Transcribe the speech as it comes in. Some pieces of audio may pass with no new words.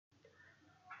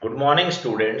Good morning,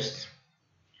 students.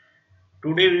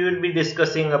 Today we will be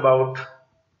discussing about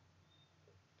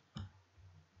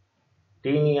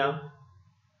TAENIA,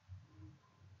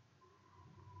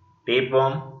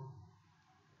 tapeworm.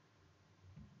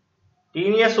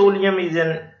 TAENIA solium is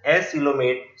an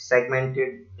acoelomate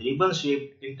segmented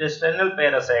ribbon-shaped intestinal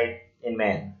parasite in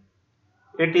man.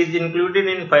 It is included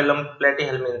in phylum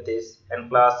Platyhelminthes and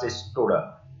class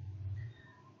Stoda.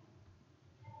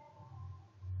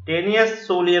 TAENIA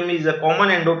solium is a common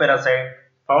endoparasite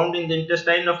found in the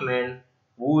intestine of man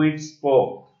who eats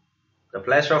pork, the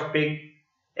flesh of pig,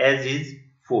 as his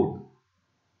food.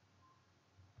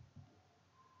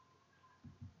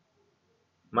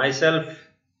 Myself,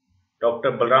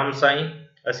 Dr. BALRAM SAIN,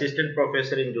 Assistant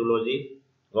Professor in Zoology,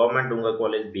 Government Dunga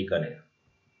College, Bikaner.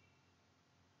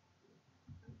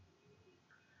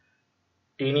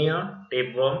 TAENIA,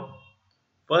 tapeworm.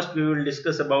 First we will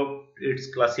discuss about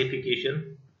its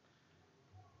classification.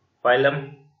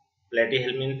 Phylum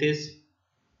Platyhelminthes,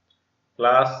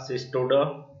 class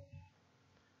Cystoda,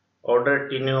 order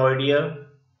Taenioidea,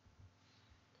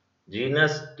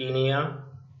 genus TAENIA,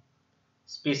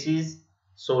 species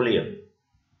SOLIUM.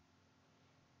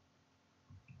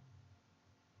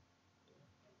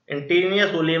 In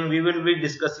TAENIA solium we will be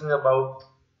discussing about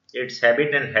its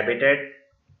habit and habitat,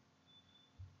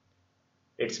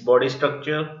 its body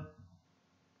structure,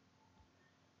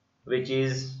 which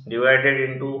is divided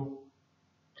into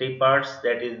three parts,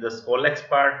 that is the scolex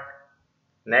part,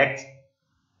 neck,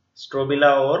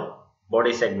 strobila or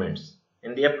body segments.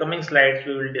 In the upcoming slides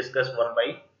we will discuss one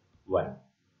by one.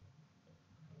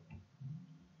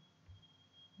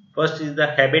 First is the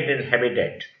habit and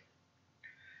habitat.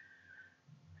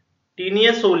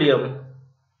 TAENIA solium,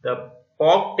 the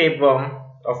pork tapeworm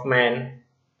of man,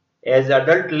 as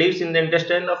adult lives in the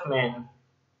intestine of man,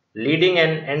 leading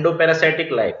an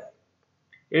endoparasitic life.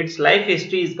 Its life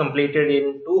history is completed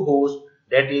in two hosts,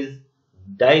 that is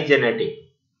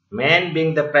digenetic, man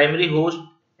being the primary host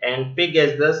and pig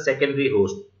as the secondary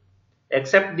host.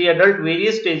 Except the adult,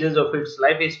 various stages of its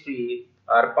life history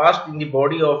are passed in the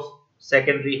body of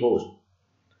secondary host.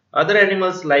 Other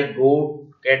animals like goat,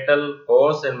 cattle,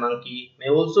 horse and monkey may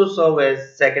also serve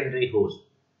as secondary host.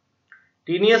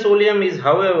 TAENIA solium is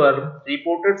however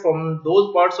reported from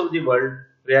those parts of the world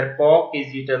where pork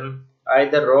is eaten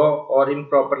either raw or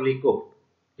improperly cooked,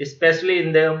 especially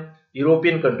in the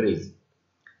European countries.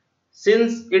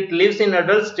 Since it lives in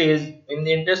adult stage in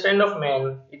the intestine of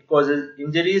man, it causes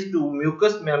injuries to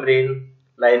mucous membrane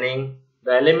lining,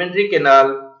 the alimentary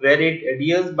canal where it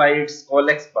adheres by its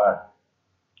scolex part.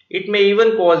 It may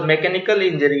even cause mechanical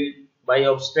injury by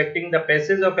obstructing the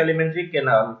passage of alimentary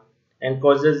canal and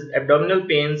causes abdominal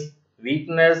pains,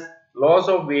 weakness, loss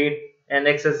of weight and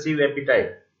excessive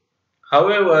appetite.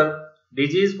 However,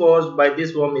 disease caused by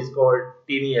this worm is called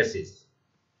taeniasis.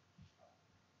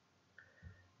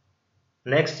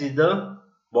 Next is the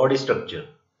body structure.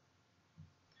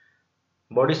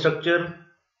 Body structure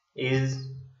is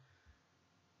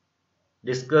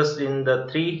discussed in the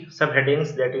three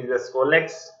subheadings, that is the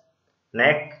scolex,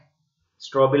 neck,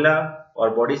 strobila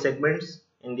or body segments.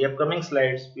 In the upcoming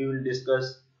slides we will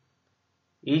discuss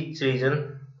each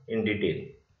region in detail.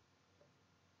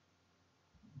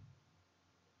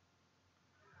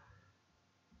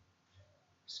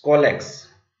 Scolex.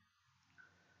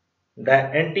 The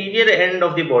anterior end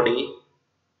of the body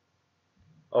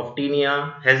of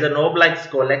TAENIA has a knob-like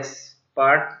scolex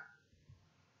part.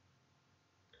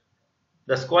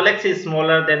 The scolex is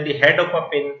smaller than the head of a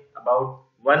pin, about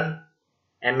 1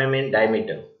 mm in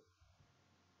diameter.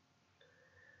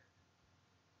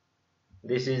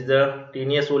 This is the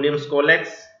TAENIA solium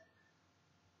scolex.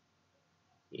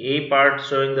 A part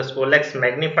showing the scolex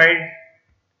magnified,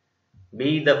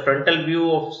 B the frontal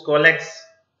view of scolex,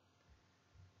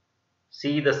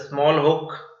 C the small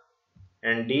hook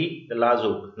and D the large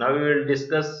hook. Now we will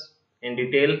discuss in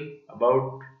detail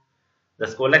about the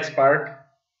scolex part.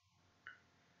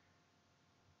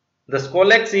 The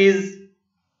scolex is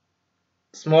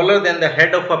smaller than the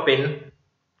head of a pin,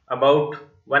 about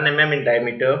 1 mm in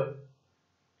diameter,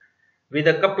 with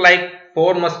a cup-like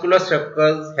four muscular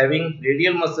circles having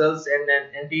radial muscles and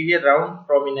an anterior round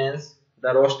prominence, the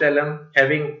rostellum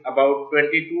having about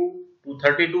 22 to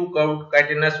 32 curved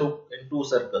chitinous hook in two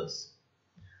circles.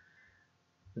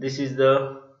 This is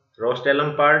the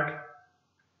rostellum part,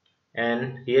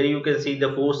 and here you can see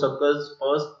the four circles,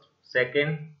 first,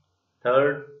 second,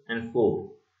 third and fourth.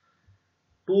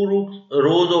 Two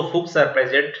rows of hooks are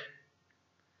present,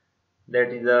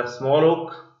 that is the small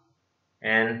hook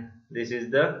and this is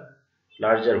the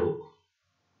larger hook.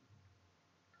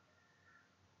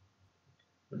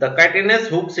 The chitinous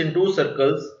hooks in two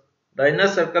circles The inner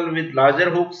circle with larger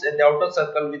hooks and the outer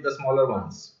circle with the smaller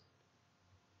ones.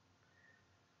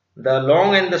 The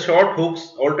long and the short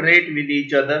hooks alternate with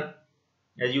each other,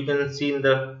 as you can see in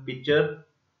the picture.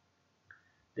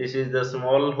 This is the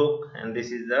small hook and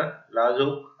this is the large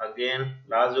hook. Again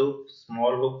large hook,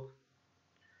 small hook,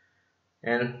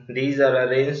 and these are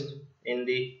arranged in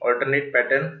the alternate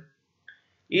pattern.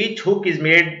 Each hook is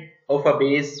made of a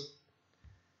base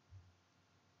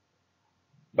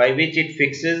by which it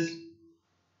fixes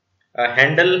a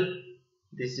handle.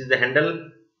 This is the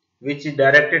handle which is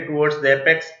directed towards the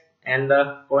apex, and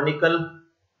the conical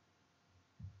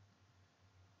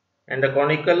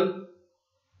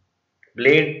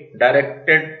blade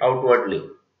directed outwardly.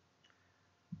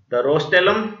 The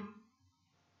rostrum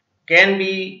can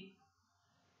be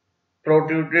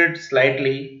protruded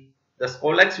slightly. The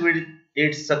scolex with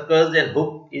its suckers and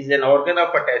hook is an organ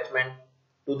of attachment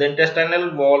to the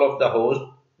intestinal wall of the host,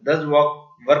 thus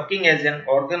working as an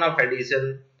organ of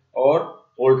adhesion or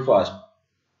holdfast.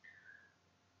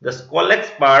 The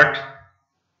scolex part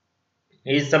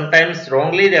is sometimes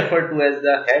wrongly referred to as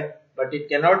the head, but it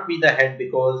cannot be the head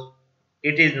because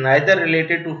it is neither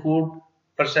related to food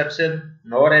perception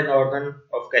nor an organ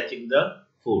of catching the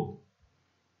food.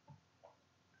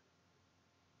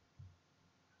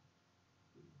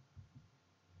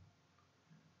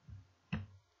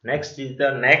 Next is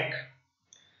the neck.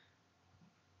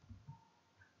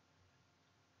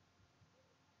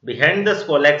 Behind the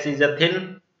scolex is a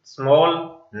thin,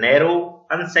 small, narrow,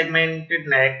 unsegmented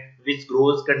neck which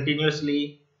grows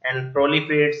continuously and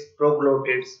proliferates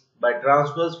proglottids by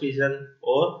transverse fission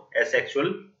or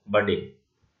asexual budding.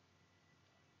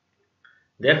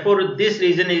 Therefore, this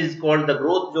region is called the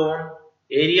growth zone,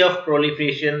 area of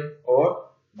proliferation or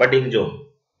budding zone.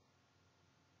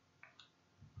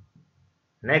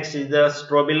 Next is the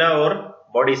strobila or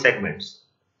body segments.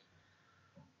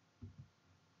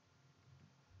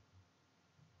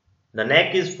 The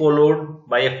neck is followed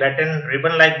by a flattened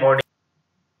ribbon-like body.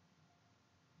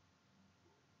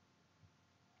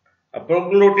 A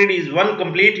proglottid is one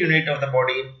complete unit of the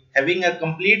body having a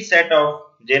complete set of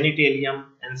genitalium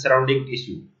and surrounding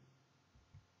tissue.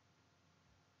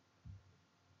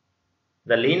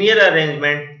 The linear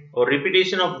arrangement or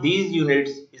repetition of these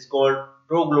units is called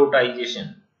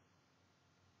proglottization.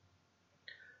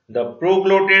 The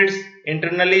proglottids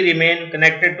internally remain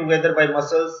connected together by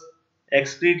muscles,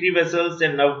 excretory vessels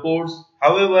and nerve cords.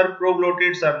 However,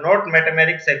 proglottids are not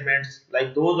metameric segments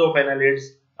like those of annelids,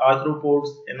 arthropods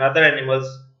and other animals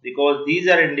because these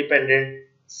are independent,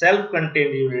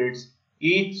 self-contained units,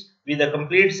 each with a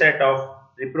complete set of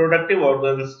reproductive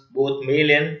organs, both male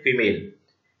and female,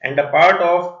 and a part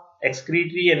of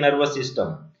excretory and nervous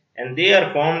system, and they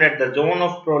are formed at the zone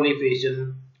of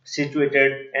proliferation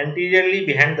situated anteriorly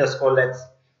behind the scolex.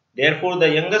 Therefore, the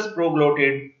youngest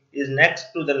proglottid is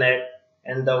next to the neck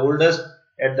and the oldest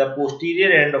at the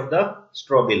posterior end of the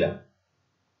strobila.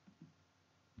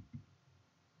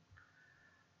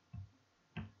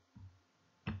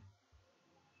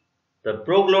 The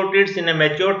proglottids in a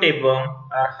mature tapeworm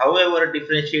are, however,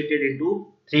 differentiated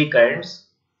into three kinds.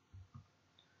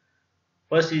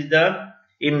 First is the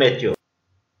immature.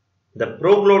 The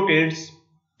proglottids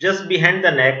just behind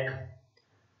the neck.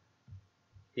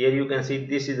 Here you can see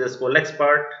this is the scolex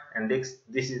part and this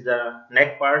is the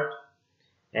neck part,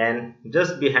 and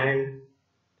just behind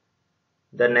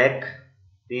the neck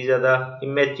these are the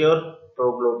immature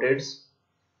proglottids,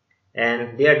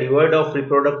 and they are devoid of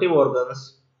reproductive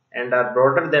organs and are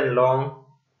broader than long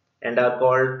and are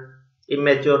called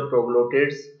immature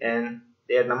proglottids, and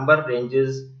their number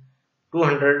ranges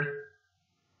 200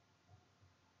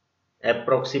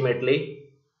 approximately.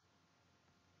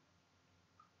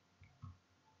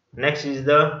 Next is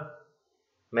the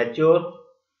mature.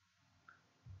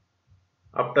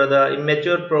 After the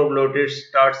immature proglottids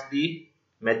starts the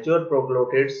mature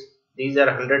proglottids. These are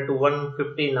 100 to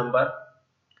 150 number.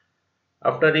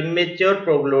 After immature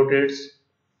proglottids,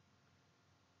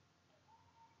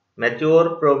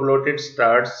 mature proglottid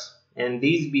starts, and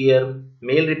these bear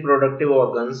male reproductive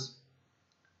organs,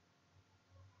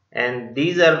 and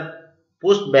these are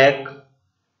pushed back.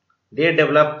 They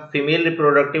develop female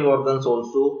reproductive organs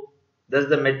also. Thus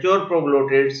the mature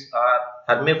proglottids are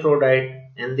hermaphrodite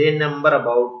and they number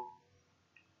about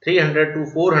 300 to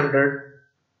 400.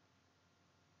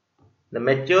 The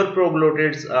mature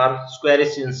proglottids are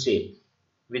squarish in shape,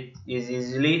 which is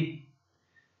easily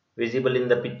visible in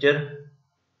the picture.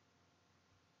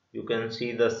 You can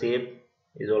see the shape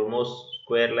is almost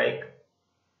square like.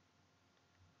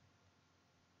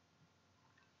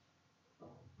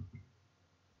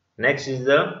 Next is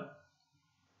the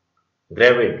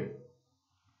gravid.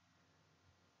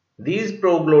 These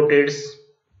proglottids,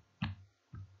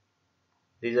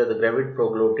 these are the gravid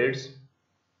proglottids.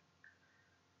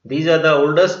 These are the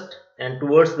oldest and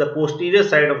towards the posterior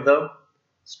side of the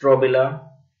strobila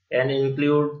and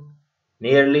include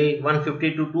nearly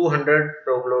 150 to 200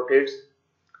 proglottids.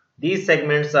 These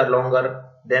segments are longer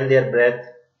than their breadth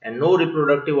and no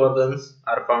reproductive organs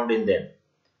are found in them.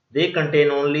 They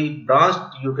contain only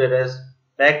branched uterus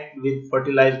packed with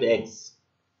fertilized eggs.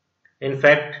 In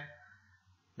fact,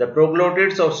 the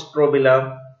proglottids of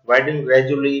strobila widen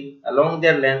gradually along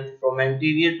their length from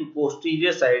anterior to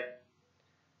posterior side.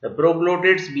 The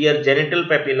proglottids bear genital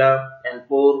papilla and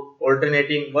pore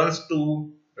alternating once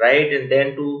to right and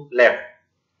then to left.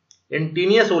 In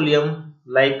TAENIA SOLIUM,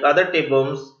 like other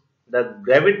tapeworms, the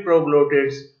gravid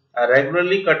proglottids are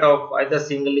regularly cut off either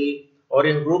singly or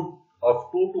in group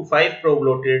of 2 to 5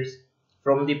 proglottids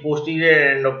from the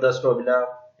posterior end of the strobila,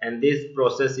 and this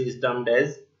process is termed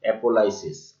as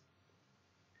apolysis.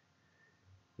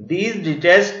 These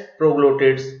detached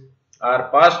proglottids are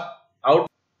passed out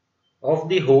of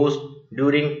the host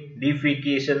during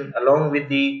defecation along with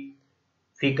the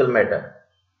fecal matter.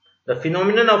 The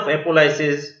phenomenon of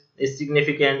apolysis is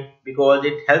significant because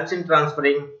it helps in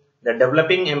transferring the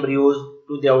developing embryos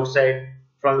to the outside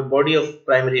from the body of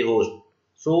primary host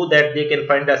so that they can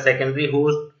find a secondary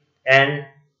host, and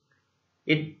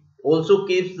it also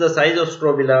keeps the size of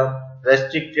strobila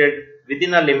restricted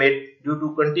within a limit due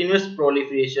to continuous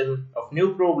proliferation of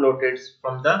new proglottids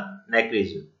from the neck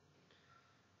region.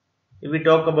 If we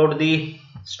talk about the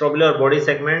strobilar body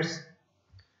segments,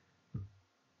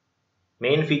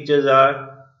 main features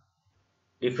are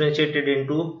differentiated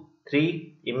into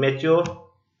 3: immature,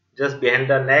 just behind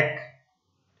the neck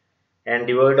and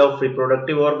devoid of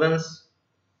reproductive organs.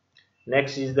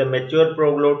 Next is the mature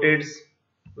proglottids,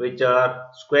 which are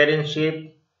square in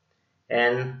shape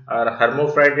and are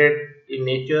hermaphrodite in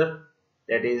nature,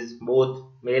 that is both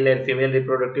male and female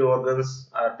reproductive organs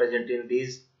are present in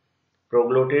these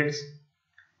proglottids.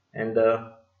 And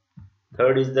the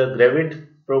third is the gravid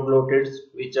proglottids,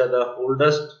 which are the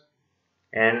oldest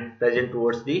and present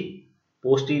towards the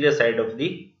posterior side of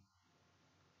the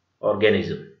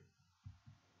organism.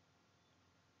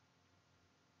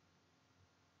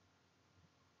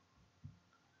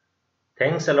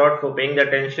 Thanks a lot for paying the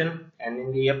attention, and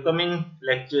in the upcoming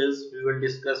lectures we will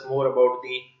discuss more about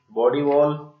the body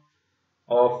wall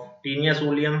of TAENIA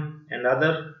SOLIUM and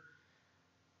other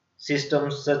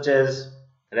systems such as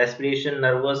respiration,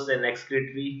 nervous and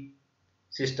excretory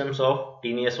systems of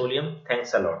TAENIA SOLIUM.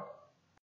 Thanks a lot.